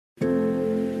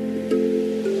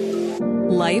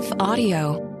Life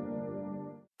Audio.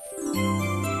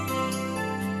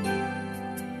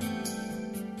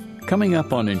 Coming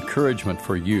up on Encouragement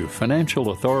for You, Financial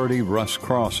Authority Russ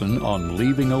Crosson on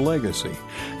leaving a legacy,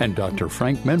 and Dr.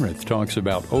 Frank Minirth talks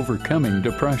about overcoming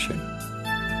depression.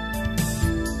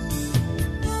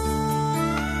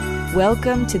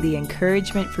 Welcome to the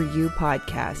Encouragement for You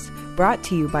podcast, brought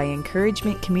to you by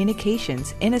Encouragement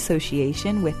Communications in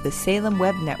association with the Salem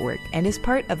Web Network and is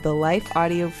part of the Life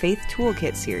Audio Faith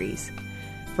Toolkit series.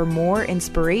 For more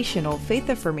inspirational,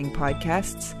 faith-affirming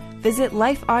podcasts, visit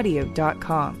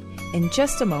lifeaudio.com. In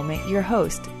just a moment, your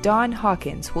host, Don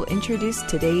Hawkins, will introduce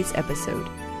today's episode.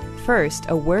 First,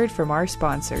 a word from our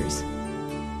sponsors.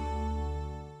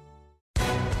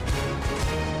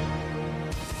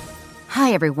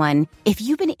 Hi, everyone. If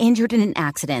you've been injured in an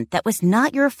accident that was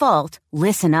not your fault,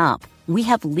 listen up. We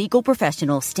have legal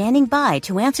professionals standing by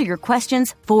to answer your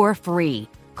questions for free.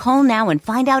 Call now and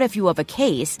find out if you have a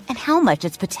case and how much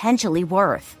it's potentially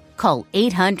worth. Call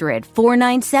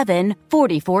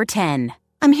 800-497-4410.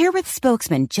 I'm here with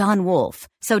spokesman John Wolf.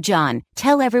 So, John,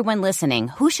 tell everyone listening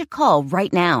who should call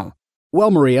right now.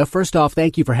 Well, Maria, first off,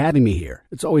 thank you for having me here.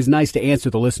 It's always nice to answer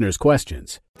the listeners'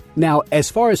 questions. Now, as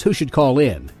far as who should call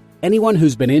in, anyone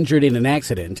who's been injured in an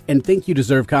accident and think you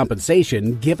deserve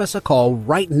compensation, give us a call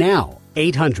right now.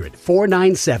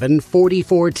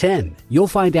 800-497-4410. You'll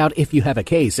find out if you have a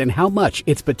case and how much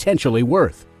it's potentially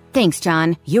worth. Thanks,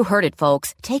 John. You heard it,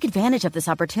 folks. Take advantage of this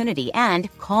opportunity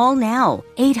and call now.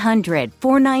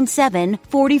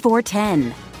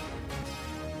 800-497-4410.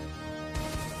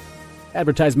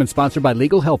 Advertisement sponsored by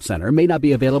Legal Help Center. May not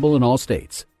be available in all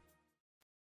states.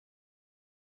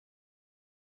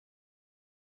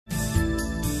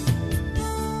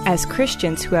 As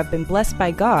Christians who have been blessed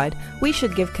by God, we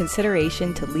should give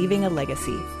consideration to leaving a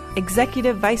legacy.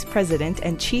 Executive Vice President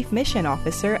and Chief Mission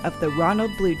Officer of the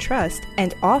Ronald Blue Trust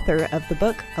and author of the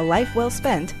book A Life Well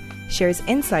Spent, shares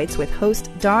insights with host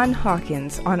Don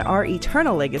Hawkins on our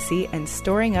eternal legacy and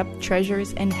storing up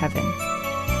treasures in heaven.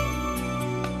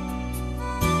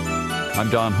 I'm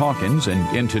Don Hawkins,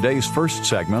 and in today's first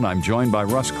segment, I'm joined by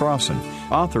Russ Crosson,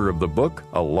 author of the book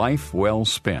A Life Well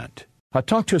Spent.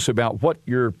 Talk to us about what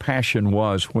your passion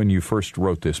was when you first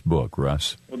wrote this book,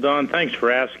 Russ. Well, Don, thanks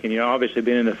for asking. Obviously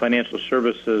being in the financial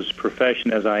services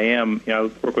profession as I am, I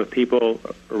work with people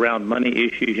around money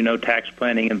issues, tax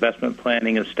planning, investment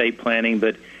planning, estate planning,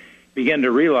 but began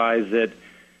to realize that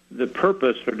the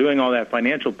purpose for doing all that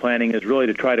financial planning is really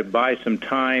to try to buy some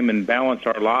time and balance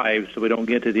our lives so we don't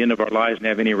get to the end of our lives and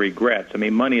have any regrets.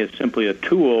 Money is simply a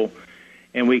tool,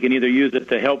 and we can either use it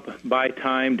to help buy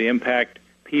time to impact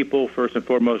people, first and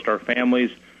foremost our families,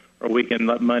 or we can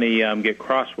let money get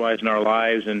crosswise in our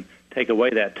lives and take away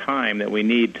that time that we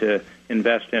need to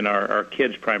invest in our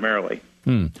kids primarily.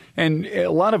 And a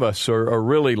lot of us are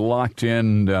really locked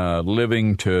in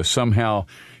living to somehow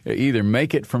either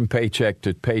make it from paycheck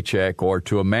to paycheck or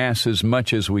to amass as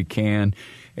much as we can,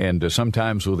 and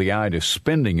sometimes with the eye to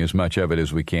spending as much of it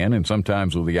as we can, and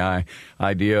sometimes with the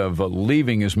idea of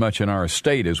leaving as much in our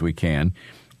estate as we can.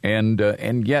 And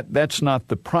yet that's not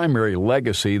the primary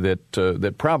legacy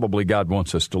that probably God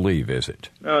wants us to leave, is it?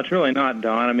 No, it's really not,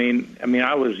 Don. I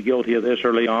was guilty of this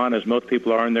early on, as most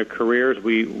people are in their careers.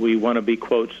 We want to be,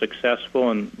 quote,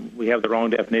 successful, and we have the wrong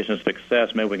definition of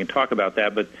success. Maybe we can talk about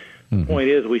that. But the point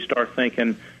is, we start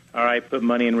thinking, all right, put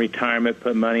money in retirement,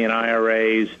 put money in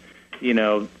IRAs,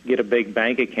 get a big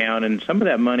bank account, and some of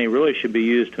that money really should be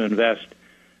used to invest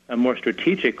more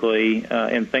strategically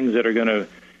in things that are going to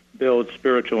build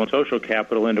spiritual and social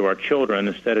capital into our children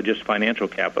instead of just financial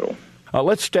capital.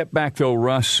 Let's step back, though,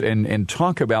 Russ, and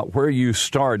talk about where you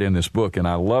start in this book, and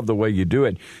I love the way you do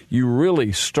it. You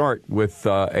really start with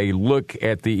a look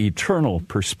at the eternal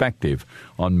perspective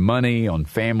on money, on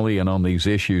family, and on these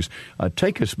issues.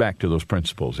 Take us back to those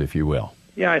principles, if you will.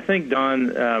 Yeah, I think, Don,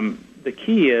 the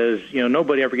key is,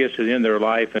 nobody ever gets to the end of their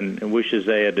life and wishes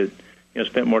they had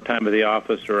spent more time at the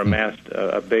office or amassed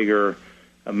a bigger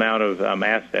amount of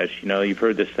assets. You've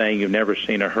heard this saying, you've never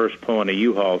seen a hearse pulling a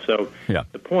U-Haul. So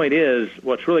The point is,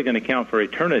 what's really going to count for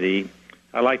eternity,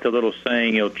 I like the little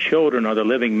saying, children are the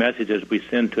living messages we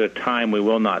send to a time we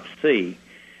will not see.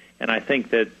 And I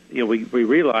think that we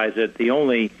realize that the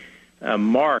only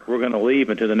mark we're going to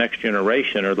leave into the next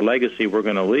generation, or the legacy we're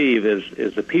going to leave,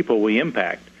 is the people we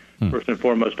impact. First and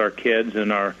foremost, our kids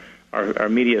and our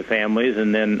immediate families,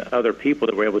 and then other people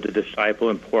that we're able to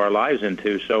disciple and pour our lives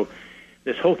into. So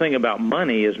this whole thing about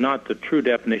money is not the true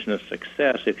definition of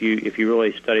success if you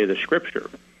really study the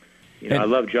Scripture. I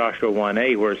love Joshua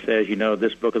 1:8, where it says,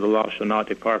 this book of the law shall not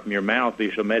depart from your mouth, but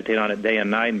you shall meditate on it day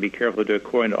and night and be careful to do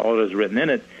according to all that is written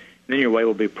in it. then your way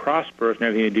will be prosperous, and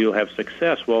everything you do will have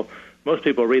success. Well, most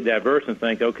people read that verse and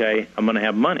think, okay, I'm going to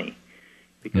have money,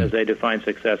 because they define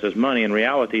success as money. In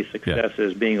reality, success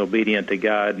is being obedient to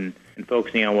God and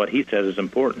focusing on what He says is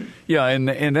important. Yeah,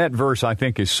 and that verse, I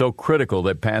think, is so critical,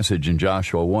 that passage in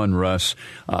Joshua 1, Russ.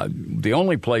 The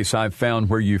only place I've found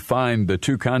where you find the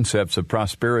two concepts of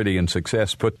prosperity and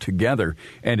success put together,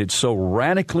 and it's so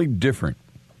radically different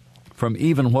from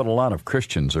even what a lot of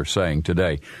Christians are saying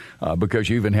today, because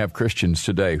you even have Christians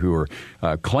today who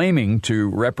are claiming to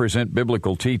represent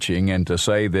biblical teaching and to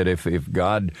say that if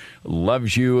God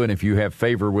loves you and if you have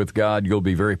favor with God, you'll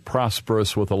be very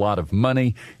prosperous with a lot of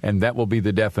money, and that will be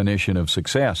the definition of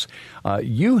success.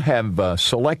 You have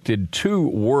selected two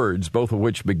words, both of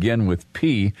which begin with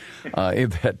P,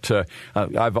 that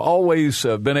I've always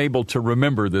been able to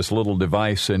remember this little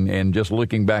device, and just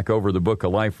looking back over the book A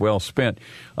Life Well Spent,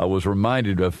 was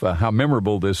reminded of how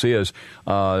memorable this is,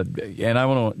 and I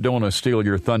don't want to steal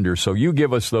your thunder, so you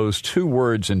give us those two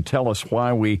words and tell us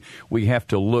why we have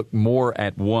to look more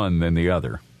at one than the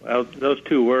other. Well, those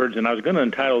two words, and I was going to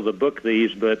entitle the book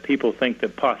these, but people think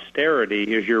that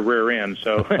posterity is your rear end,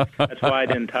 so that's why I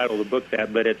didn't title the book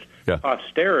that, but it's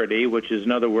posterity, which is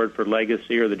another word for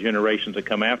legacy or the generations that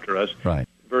come after us, right,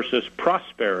 versus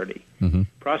prosperity. Mm-hmm.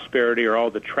 Prosperity are all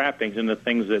the trappings and the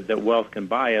things that wealth can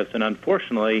buy us, and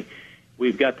unfortunately,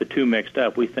 we've got the two mixed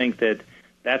up. We think that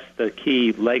that's the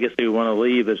key legacy we want to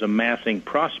leave, is amassing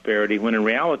prosperity, when in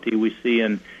reality we see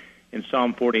in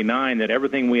Psalm 49 that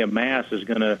everything we amass is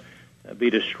going to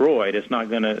be destroyed. It's not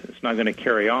going to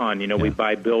carry on. You know, we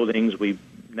buy buildings, we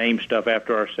name stuff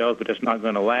after ourselves, but it's not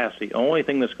going to last. The only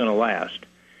thing that's going to last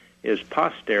is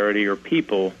posterity, or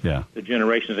people, the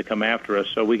generations that come after us.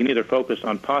 So we can either focus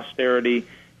on posterity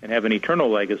and have an eternal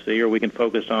legacy, or we can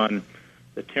focus on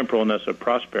the temporalness of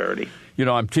prosperity. You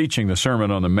know, I'm teaching the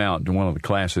Sermon on the Mount in one of the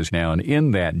classes now, and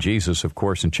in that, Jesus, of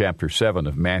course, in chapter 7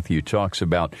 of Matthew, talks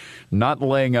about not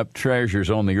laying up treasures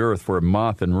on the earth where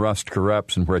moth and rust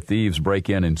corrupts and where thieves break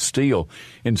in and steal,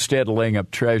 instead laying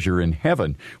up treasure in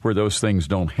heaven where those things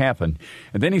don't happen.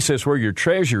 And then he says, where your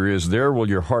treasure is, there will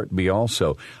your heart be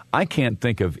also. I can't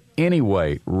think of any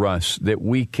way, Russ, that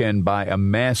we can, by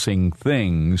amassing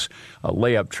things,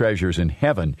 lay up treasures in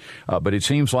heaven. But it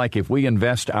seems like if we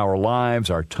invest our lives,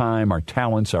 our time, our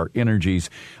talents, our energies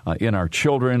in our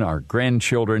children, our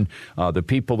grandchildren, the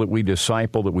people that we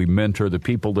disciple, that we mentor, the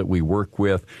people that we work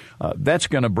with, that's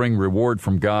going to bring reward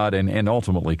from God and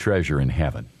ultimately treasure in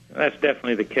heaven. That's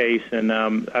definitely the case, and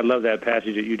I love that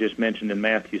passage that you just mentioned in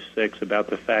Matthew 6 about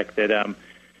the fact that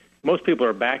most people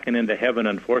are backing into heaven,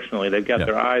 unfortunately. They've got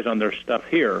their eyes on their stuff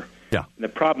here. Yeah. And the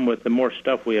problem with the more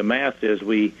stuff we amass is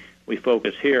we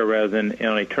focus here rather than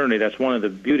on eternity. That's one of the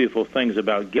beautiful things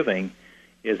about giving,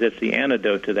 is it's the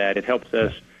antidote to that. It helps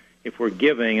us, if we're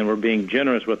giving and we're being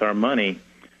generous with our money,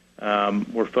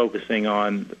 we're focusing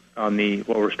on what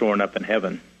we're storing up in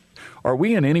heaven. Are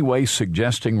we in any way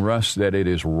suggesting, Russ, that it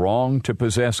is wrong to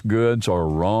possess goods or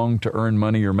wrong to earn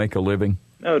money or make a living?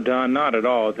 No, Don, not at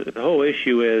all. The whole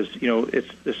issue is,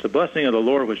 it's the blessing of the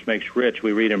Lord which makes rich,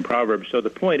 we read in Proverbs. So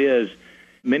the point is,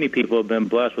 many people have been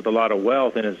blessed with a lot of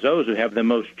wealth, and it's those who have the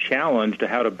most challenge to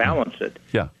how to balance it.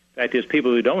 Yeah. In fact, is people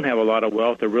who don't have a lot of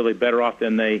wealth are really better off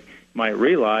than they might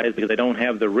realize, because they don't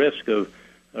have the risk of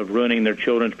ruining their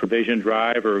children's provision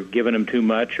drive or giving them too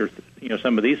much, or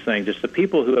some of these things. It's the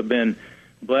people who have been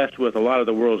blessed with a lot of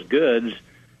the world's goods.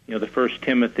 The 1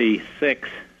 Timothy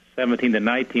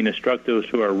 6:17-19 instruct those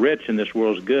who are rich in this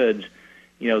world's goods.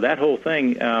 That whole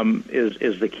thing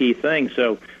is the key thing.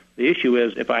 So the issue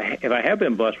is, if I have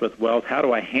been blessed with wealth, how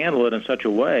do I handle it in such a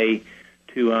way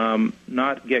to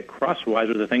not get crosswise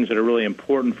with the things that are really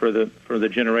important for the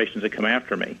generations that come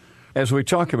after me? As we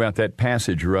talk about that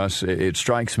passage, Russ, it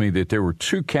strikes me that there were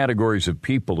two categories of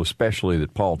people, especially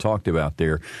that Paul talked about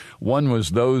there. One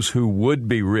was those who would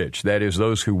be rich, that is,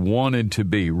 those who wanted to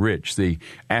be rich, the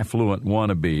affluent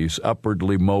wannabes,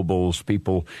 upwardly mobiles,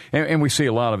 people, and we see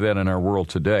a lot of that in our world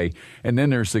today. And then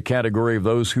there's the category of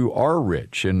those who are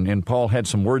rich, and Paul had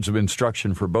some words of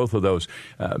instruction for both of those.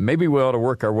 Maybe we ought to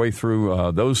work our way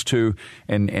through those two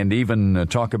and even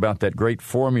talk about that great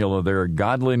formula there,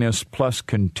 godliness plus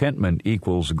contentment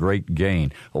equals great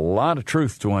gain. A lot of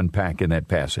truth to unpack in that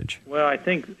passage. Well, I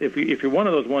think if you're one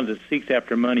of those ones that seeks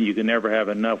after money, you can never have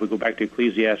enough. We go back to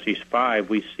Ecclesiastes 5,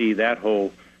 we see that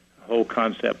whole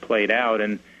concept played out,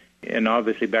 and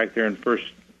obviously back there in 1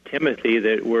 Timothy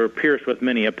that we're pierced with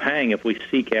many a pang if we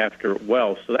seek after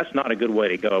wealth. So that's not a good way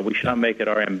to go. We should not make it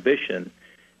our ambition,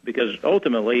 because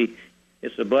ultimately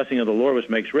it's the blessing of the Lord which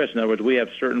makes rich. In other words, we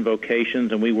have certain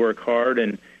vocations and we work hard,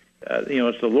 and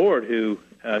it's the Lord who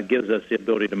gives us the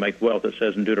ability to make wealth, it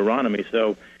says in Deuteronomy.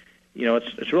 So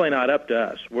it's really not up to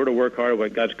us. We're to work hard at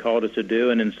what God's called us to do,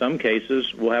 and in some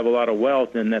cases, we'll have a lot of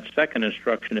wealth, and that second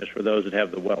instruction is for those that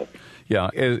have the wealth. Yeah,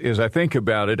 as I think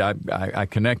about it, I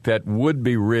connect that would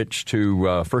be rich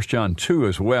to 1 John 2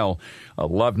 as well.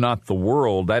 Love not the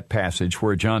world, that passage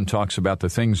where John talks about the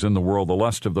things in the world, the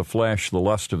lust of the flesh, the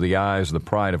lust of the eyes, the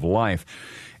pride of life.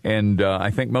 And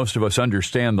I think most of us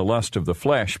understand the lust of the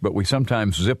flesh, but we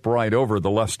sometimes zip right over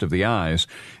the lust of the eyes.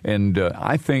 And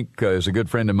I think, as a good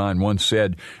friend of mine once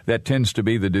said, that tends to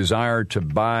be the desire to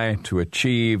buy, to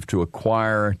achieve, to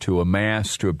acquire, to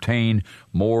amass, to obtain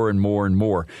more and more and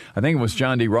more. I think it was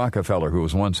John D. Rockefeller who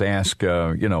was once asked,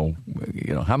 how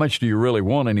much do you really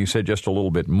want? And he said just a little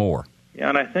bit more. Yeah,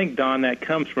 and I think, Don, that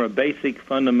comes from a basic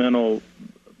fundamental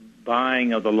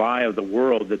buying of the lie of the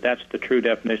world, that's the true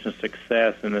definition of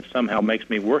success, and that somehow makes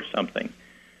me worth something.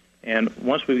 And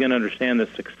once we begin to understand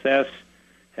that success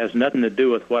has nothing to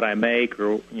do with what I make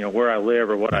or where I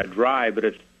live or what I drive, but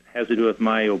it has to do with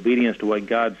my obedience to what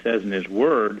God says in His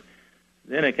Word,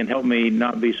 then it can help me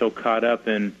not be so caught up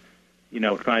in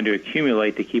trying to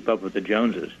accumulate to keep up with the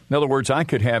Joneses. In other words, I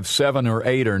could have 7 or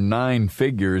 8 or 9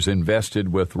 figures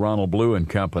invested with Ronald Blue and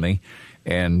Company,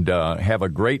 and have a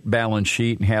great balance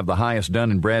sheet and have the highest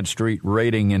Dun & Bradstreet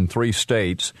rating in 3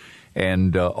 states,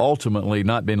 and ultimately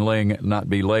not be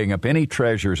laying up any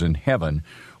treasures in heaven.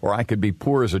 Or I could be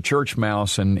poor as a church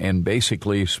mouse and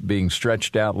basically being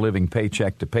stretched out, living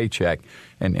paycheck to paycheck,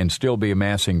 and still be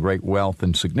amassing great wealth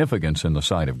and significance in the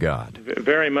sight of God.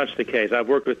 Very much the case. I've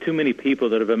worked with too many people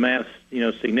that have amassed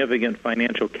significant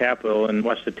financial capital and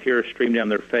watched the tears stream down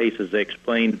their face as they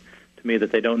explain to me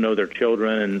that they don't know their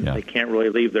children and they can't really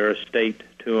leave their estate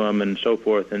to them and so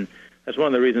forth. And that's one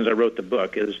of the reasons I wrote the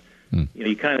book is,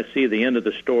 you kind of see the end of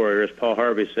the story, or as Paul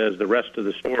Harvey says, the rest of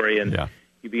the story, and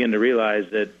you begin to realize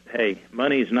that, hey,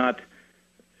 money is not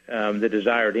the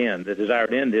desired end. The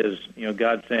desired end is,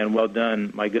 God saying, well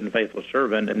done, my good and faithful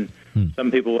servant. And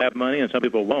some people will have money and some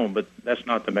people won't, but that's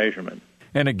not the measurement.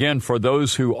 And again, for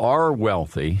those who are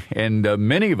wealthy, and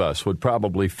many of us would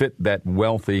probably fit that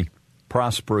wealthy,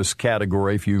 prosperous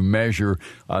category if you measure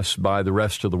us by the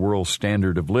rest of the world's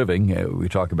standard of living. We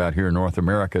talk about here in North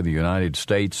America, the United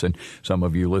States, and some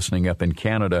of you listening up in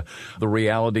Canada. The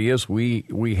reality is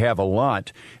we have a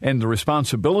lot, and the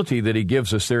responsibility that he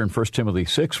gives us there in 1 Timothy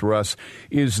 6 for us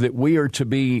is that we are to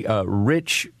be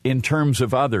rich in terms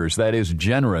of others, that is,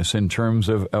 generous in terms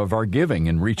of our giving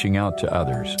and reaching out to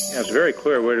others. Yeah, it's very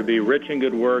clear we're to be rich in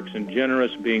good works and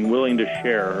generous, being willing to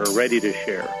share or ready to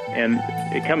share. And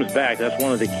it comes back. That's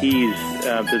one of the keys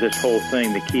to this whole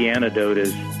thing. The key antidote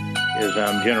is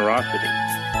generosity.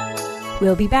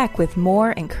 We'll be back with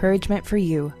more encouragement for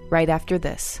you right after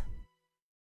this.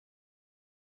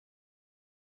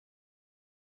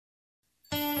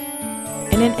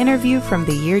 In an interview from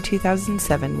the year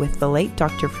 2007 with the late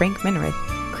Dr. Frank Minirth,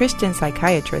 Christian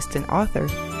psychiatrist and author,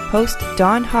 host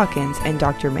Don Hawkins and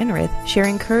Dr. Minirth share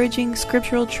encouraging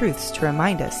scriptural truths to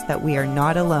remind us that we are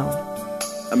not alone.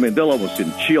 I mean, they'll almost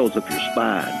send chills up your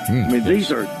spine.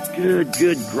 These are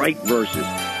good, great verses.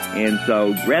 And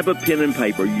so grab a pen and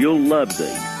paper. You'll love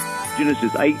these.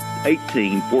 Genesis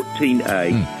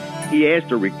 18:14a. He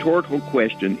asked a rhetorical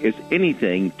question, is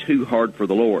anything too hard for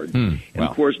the Lord? And,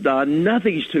 of course, Don,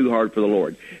 nothing's too hard for the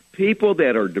Lord. People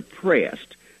that are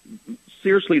depressed,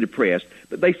 seriously depressed,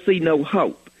 but they see no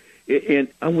hope. And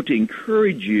I want to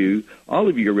encourage you, all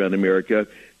of you around America,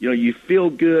 you feel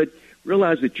good.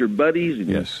 Realize that your buddies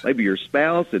and maybe your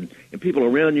spouse and people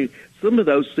around you, some of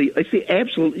those see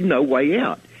absolutely no way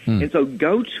out. And so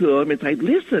go to them and say,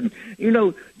 listen,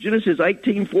 Genesis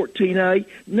 18:14a,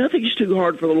 nothing's too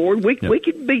hard for the Lord. We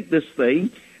can beat this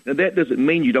thing. Now, that doesn't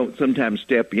mean you don't sometimes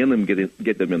step in and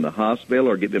get them in the hospital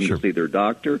or get them to see their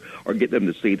doctor or get them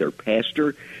to see their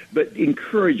pastor. But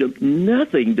encourage them.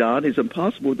 Nothing, Don, is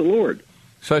impossible with the Lord.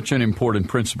 Such an important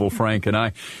principle, Frank, and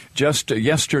I just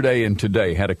yesterday and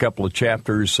today had a couple of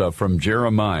chapters from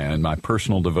Jeremiah in my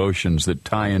personal devotions that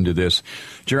tie into this.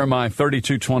 Jeremiah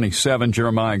 32:27,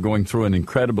 Jeremiah going through an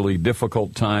incredibly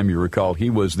difficult time. You recall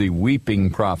he was the weeping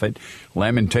prophet.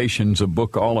 Lamentations, a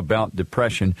book all about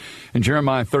depression. In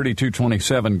Jeremiah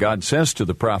 32:27, God says to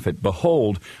the prophet,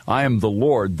 behold, I am the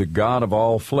Lord, the God of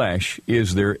all flesh.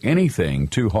 Is there anything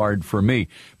too hard for me?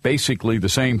 Basically the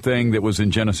same thing that was in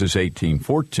Genesis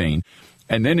 18:14.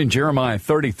 And then in Jeremiah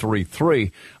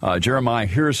 33:3, Jeremiah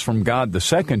hears from God the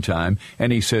second time,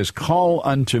 and he says, call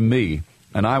unto me,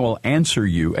 and I will answer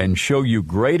you and show you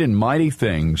great and mighty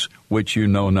things which you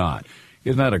know not.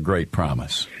 Isn't that a great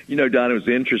promise? Don, it was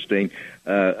interesting.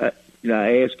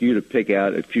 I asked you to pick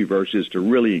out a few verses to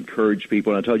really encourage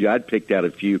people, and I told you I'd picked out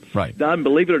a few. Right. Don,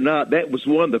 believe it or not, that was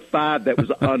one of the 5 that was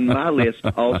on my list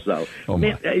also.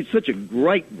 Man, it's such a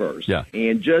great verse,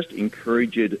 and just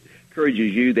encourages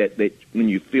you that when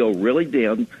you feel really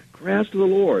down, cry out to the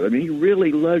Lord. I mean, He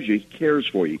really loves you. He cares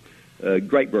for you.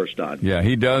 Great verse, Don. Yeah,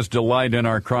 He does delight in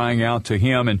our crying out to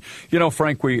Him. And,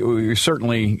 Frank, we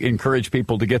certainly encourage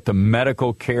people to get the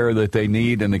medical care that they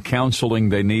need and the counseling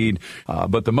they need.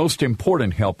 But the most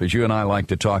important help, as you and I like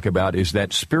to talk about, is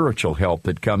that spiritual help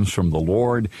that comes from the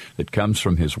Lord, that comes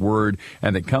from His Word,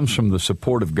 and that comes from the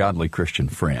support of godly Christian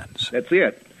friends. That's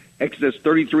it. Exodus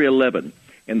 33:11.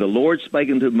 And the Lord spake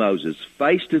unto Moses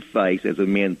face to face as a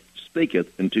man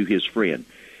speaketh unto his friend.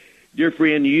 Dear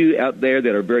friend, you out there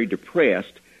that are very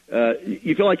depressed,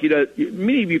 you feel like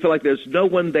many of you feel like there's no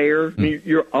one there.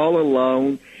 You're all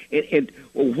alone. And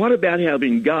what about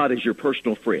having God as your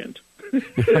personal friend?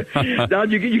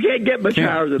 Don, you can't get much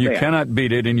higher than that. You cannot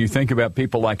beat it, and you think about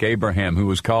people like Abraham, who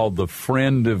was called the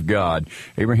friend of God.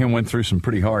 Abraham went through some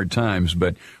pretty hard times,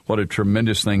 but what a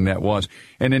tremendous thing that was.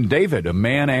 And in David, a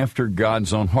man after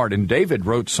God's own heart. And David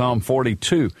wrote Psalm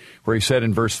 42, where he said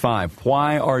in verse 5,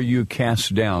 "Why are you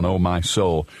cast down, O my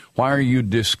soul? Why are you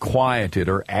disquieted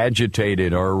or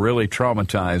agitated or really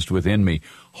traumatized within me?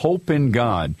 Hope in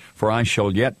God, for I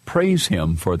shall yet praise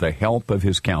Him for the help of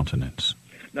His countenance."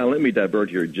 Now, let me divert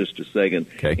here just a second.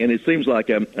 Okay. And it seems like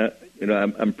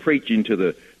I'm preaching to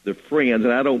the friends,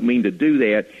 and I don't mean to do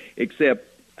that, except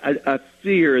I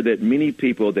fear that many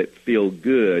people that feel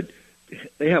good,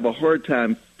 they have a hard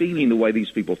time feeling the way these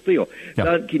people feel. Yep.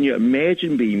 Now, can you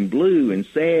imagine being blue and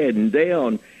sad and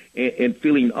down and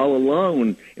feeling all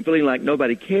alone and feeling like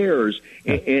nobody cares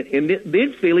and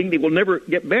then feeling they will never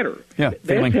get better? Yeah,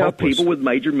 that's how hopeless. People with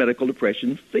major medical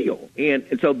depression feel. And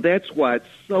so that's why it's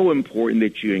so important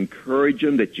that you encourage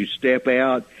them, that you step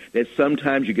out, that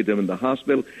sometimes you get them in the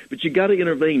hospital. But you got to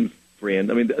intervene,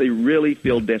 friend. I mean, they really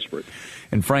feel desperate.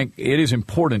 And Frank, it is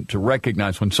important to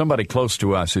recognize when somebody close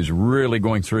to us is really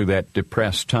going through that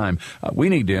depressed time, we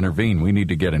need to intervene. We need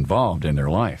to get involved in their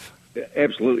life.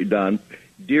 Absolutely, Don.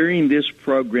 During this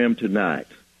program tonight,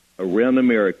 around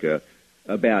America,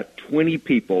 about 20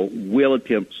 people will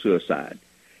attempt suicide.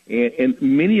 And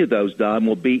many of those, Don,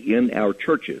 will be in our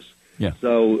churches. Yeah.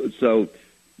 So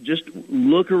just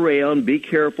look around, be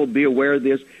careful, be aware of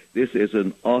this. This is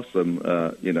an awesome,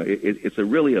 it's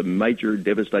really a major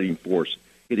devastating force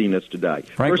hitting us today.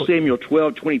 1 Samuel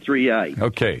 12:23a.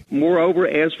 Okay. Moreover,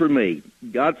 as for me,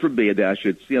 God forbid that I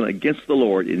should sin against the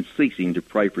Lord in ceasing to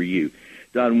pray for you.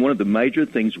 Don, one of the major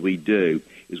things we do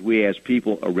is we ask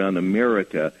people around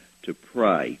America to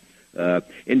pray.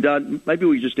 And Don, maybe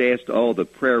we just asked all the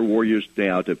prayer warriors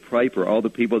now to pray for all the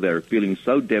people that are feeling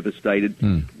so devastated.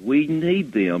 We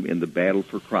need them in the battle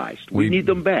for Christ. We need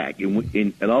them back,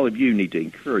 and all of you need to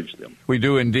encourage them. We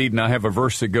do indeed, and I have a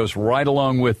verse that goes right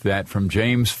along with that from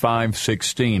James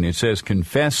 5:16. It says,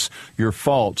 "Confess your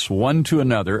faults one to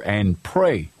another and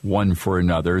pray one for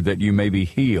another that you may be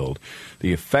healed.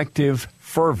 The effective,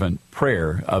 fervent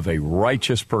prayer of a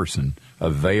righteous person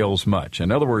avails much."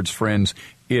 In other words, friends,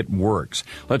 it works.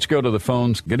 Let's go to the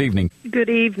phones. Good evening. Good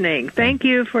evening. Thank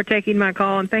you for taking my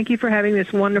call, and thank you for having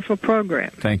this wonderful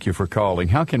program. Thank you for calling.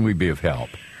 How can we be of help?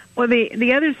 Well,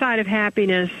 the other side of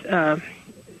happiness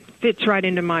fits right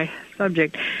into my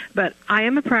subject, but I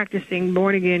am a practicing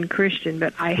born-again Christian,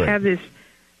 but I have this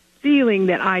feeling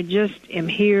that I just am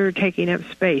here taking up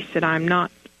space, that I'm not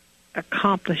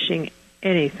accomplishing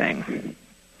anything.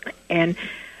 And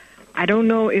I don't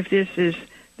know if this is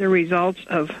the results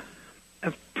of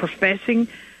professing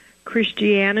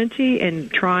Christianity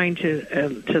and trying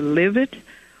to live it,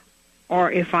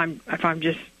 or if I'm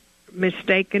just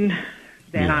mistaken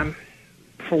that I'm,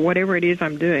 for whatever it is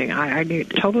I'm doing. I get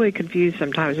totally confused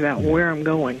sometimes about where I'm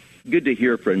going. Good to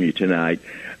hear from you tonight.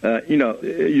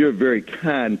 You're a very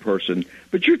kind person,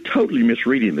 but you're totally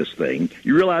misreading this thing.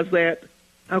 You realize that?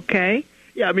 Okay.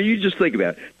 Yeah, I mean, you just think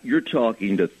about it. You're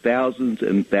talking to thousands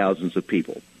and thousands of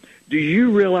people. Do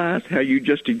you realize how you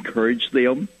just encouraged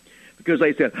them? Because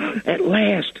they said, at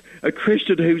last, a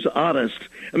Christian who's honest.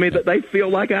 I mean, they feel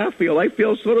like I feel. They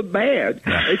feel sort of bad.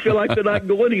 They feel like they're not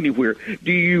going anywhere.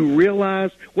 Do you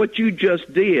realize what you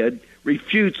just did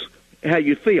refutes how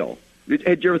you feel?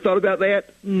 Had you ever thought about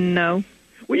that? No.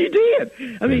 Well, you did.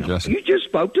 I mean, you just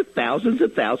spoke to thousands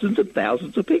and thousands and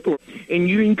thousands of people, and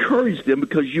you encouraged them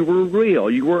because you were real,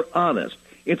 you were honest.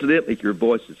 Incidentally, your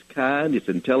voice is kind, it's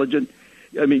intelligent.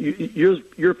 I mean,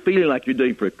 you're feeling like you're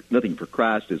doing nothing for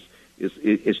Christ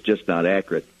is just not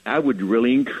accurate. I would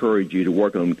really encourage you to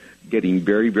work on getting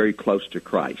very, very close to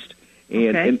Christ.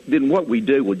 And then what we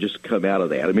do will just come out of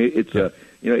that. I mean, it's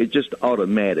it's just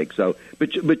automatic. So,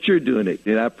 but you're doing it,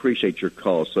 and I appreciate your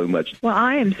call so much. Well,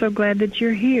 I am so glad that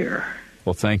you're here.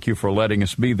 Well, thank you for letting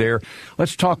us be there.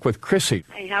 Let's talk with Chrissy.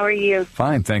 Hi, how are you?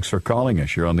 Fine, thanks for calling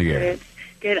us. You're on the air.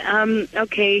 Good.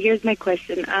 Okay, here's my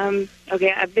question.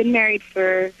 Okay, I've been married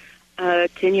for 10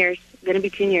 years. Going to be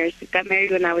 10 years. Got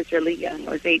married when I was really young.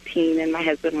 I was 18, and my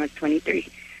husband was 23.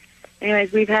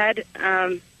 Anyways, we've got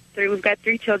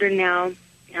 3 children now,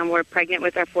 and we're pregnant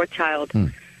with our 4th child.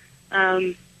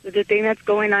 The thing that's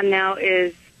going on now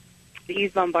is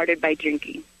he's bombarded by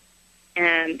drinking.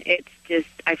 And it's just,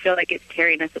 I feel like it's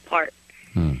tearing us apart.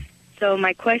 So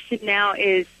my question now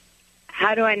is,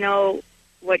 how do I know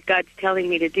what God's telling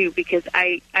me to do? Because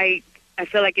I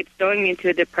feel like it's throwing me into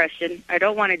a depression. I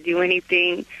don't want to do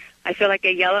anything. I feel like I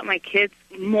yell at my kids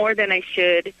more than I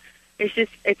should.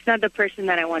 It's not the person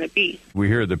that I want to be. We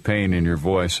hear the pain in your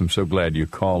voice. I'm so glad you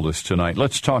called us tonight.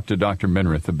 Let's talk to Dr.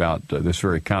 Minirth about this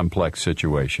very complex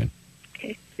situation.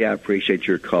 Okay. Yeah, I appreciate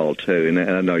your call, too, and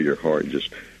I know your heart is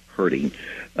just hurting.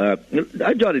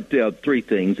 I jotted down 3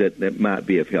 things that might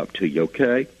be of help to you,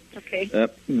 okay? Okay.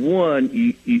 One,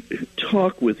 you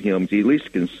talk with him, to at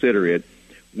least consider it,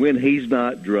 when he's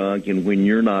not drunk and when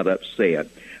you're not upset.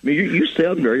 I mean, you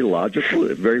sound very logical,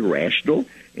 very rational,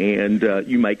 and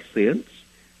you make sense.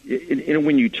 And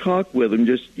when you talk with him,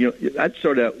 just, I'd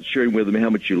start out sharing with him how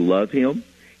much you love him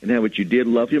and how much you did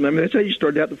love him. I mean, that's how you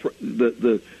started out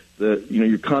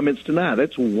your comments tonight.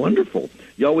 That's wonderful.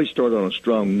 You always start on a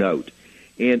strong note.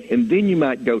 And then you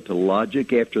might go to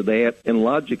logic after that. And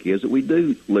logic is that we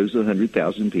do lose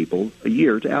 100,000 people a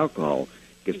year to alcohol.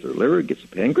 It gets their liver, it gets the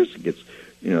pancreas, it gets,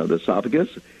 the esophagus,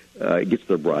 it gets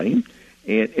their brain.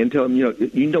 And tell him,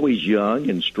 he's young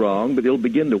and strong, but he'll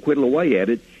begin to whittle away at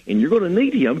it. And you're going to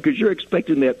need him because you're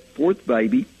expecting that 4th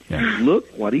baby. Yeah. Look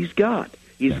what he's got.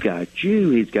 He's got you.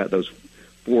 He's got those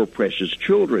 4 precious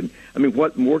children. I mean,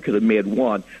 what more could a man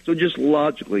want? So just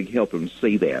logically help him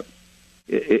see that.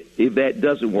 If that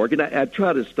doesn't work, and I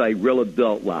try to stay real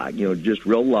adult-like, just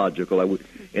real logical,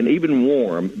 and even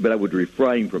warm, but I would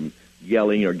refrain from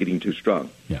yelling or getting too strong.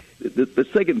 Yeah. The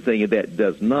second thing, if that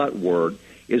does not work,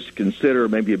 is consider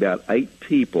maybe about 8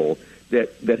 people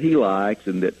that he likes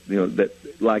and that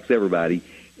likes everybody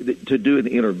to do an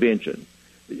intervention.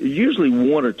 Usually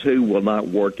 1 or 2 will not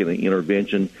work in an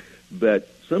intervention, but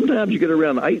sometimes you get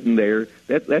around 8 in there.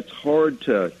 That's hard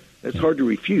to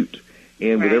refute.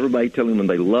 And with everybody telling them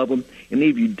they love them. And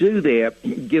if you do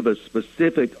that, give a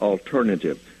specific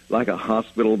alternative, like a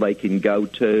hospital they can go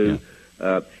to.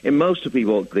 Yeah. And most of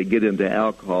people, they get into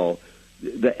alcohol,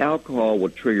 the alcohol will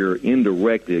trigger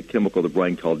indirectly a chemical in the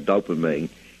brain called dopamine.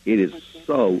 It is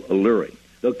so alluring.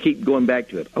 They'll keep going back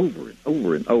to it over and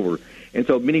over and over. And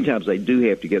so many times they do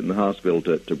have to get in the hospital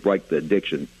to break the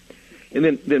addiction. And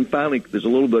then finally, there's a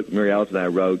little book Mary Alice and I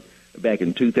wrote back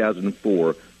in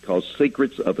 2004 called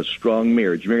Secrets of a Strong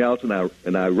Marriage. Mary Alice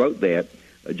and I wrote that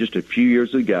just a few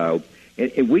years ago,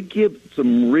 and we give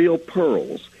some real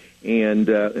pearls, and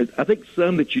I think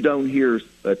some that you don't hear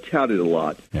touted a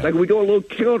lot. Yeah. Like we go a little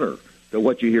counter to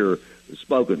what you hear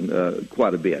spoken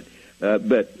quite a bit,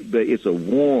 but it's a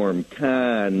warm,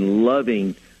 kind,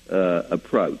 loving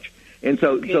approach. And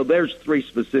so there's 3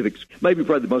 specifics. Maybe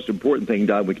probably the most important thing,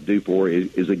 Don, we can do for her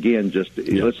is again, just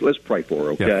let's pray for her,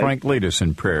 okay? Yeah, Frank, lead us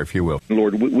in prayer, if you will.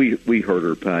 Lord, we heard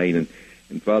her pain,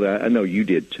 and Father, I know you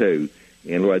did too.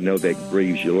 And Lord, I know that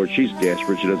grieves you. Lord, she's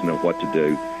desperate. She doesn't know what to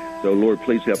do. So, Lord,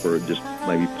 please help her just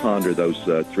maybe ponder those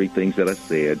 3 things that I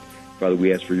said. Father,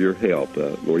 we ask for your help.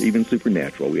 Lord, even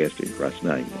supernatural, we ask in Christ's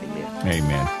name. Amen.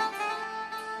 Amen.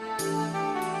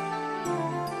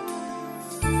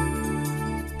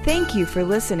 Thank you for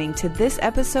listening to this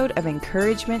episode of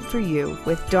Encouragement for You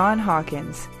with Dawn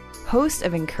Hawkins, host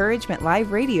of Encouragement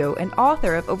Live Radio and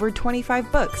author of over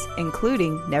 25 books,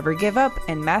 including Never Give Up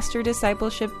and Master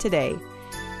Discipleship Today.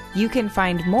 You can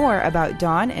find more about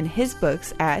Dawn and his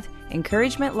books at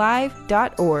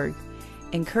encouragementlive.org.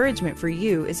 Encouragement for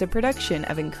You is a production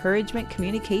of Encouragement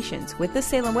Communications with the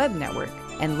Salem Web Network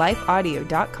and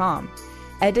lifeaudio.com.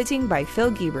 Editing by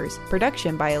Phil Giebers,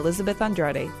 production by Elizabeth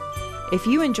Andrade. If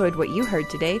you enjoyed what you heard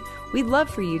today, we'd love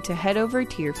for you to head over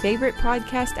to your favorite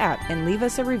podcast app and leave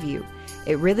us a review.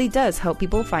 It really does help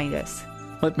people find us.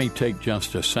 Let me take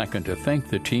just a second to thank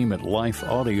the team at Life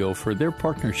Audio for their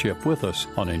partnership with us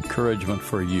on Encouragement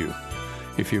for You.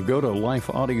 If you go to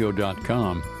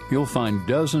lifeaudio.com, you'll find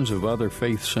dozens of other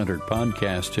faith-centered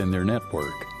podcasts in their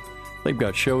network. They've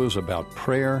got shows about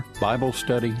prayer, Bible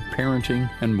study, parenting,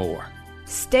 and more.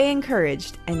 Stay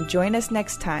encouraged and join us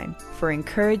next time for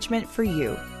Encouragement for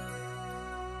You.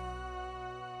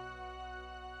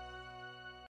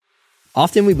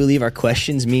 Often we believe our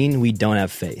questions mean we don't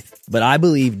have faith, but I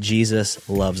believe Jesus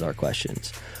loves our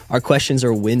questions. Our questions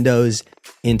are windows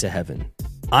into heaven.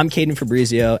 I'm Caden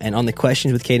Fabrizio, and on the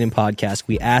Questions with Caden podcast,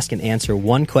 we ask and answer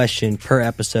one question per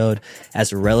episode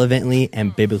as relevantly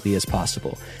and biblically as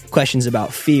possible. Questions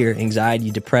about fear,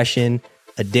 anxiety, depression,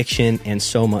 addiction, and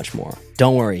so much more.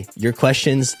 Don't worry, your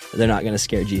questions, they're not going to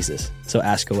scare Jesus, so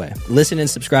ask away. Listen and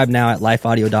subscribe now at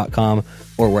lifeaudio.com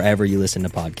or wherever you listen to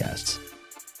podcasts.